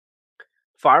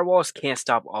Firewalls can't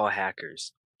stop all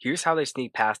hackers. Here's how they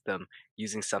sneak past them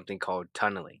using something called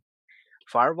tunneling.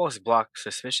 Firewalls block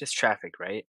suspicious traffic,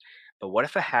 right? But what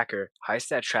if a hacker hides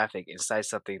that traffic inside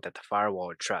something that the firewall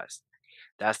would trust?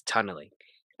 That's tunneling.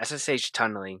 SSH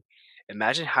tunneling.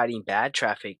 Imagine hiding bad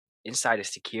traffic inside a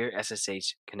secure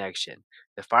SSH connection.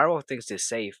 The firewall thinks it's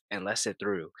safe and lets it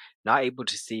through, not able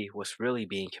to see what's really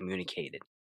being communicated.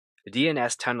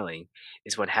 DNS tunneling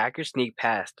is when hackers sneak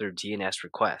past through DNS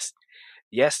requests.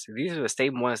 Yes, these are the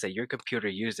same ones that your computer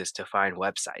uses to find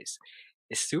websites.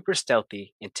 It's super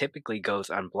stealthy and typically goes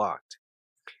unblocked.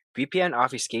 VPN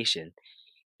obfuscation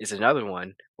is another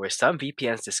one where some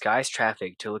VPNs disguise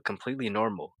traffic to look completely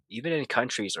normal, even in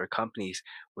countries or companies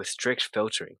with strict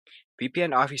filtering.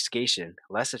 VPN obfuscation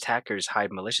lets attackers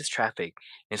hide malicious traffic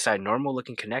inside normal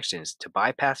looking connections to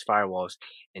bypass firewalls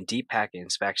and deep packet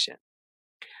inspection.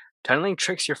 Tunneling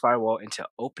tricks your firewall into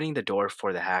opening the door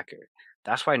for the hacker.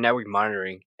 That's why network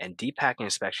monitoring and deep packet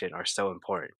inspection are so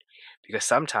important, because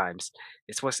sometimes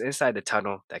it's what's inside the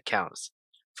tunnel that counts.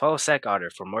 Follow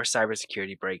SecOtter for more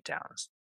cybersecurity breakdowns.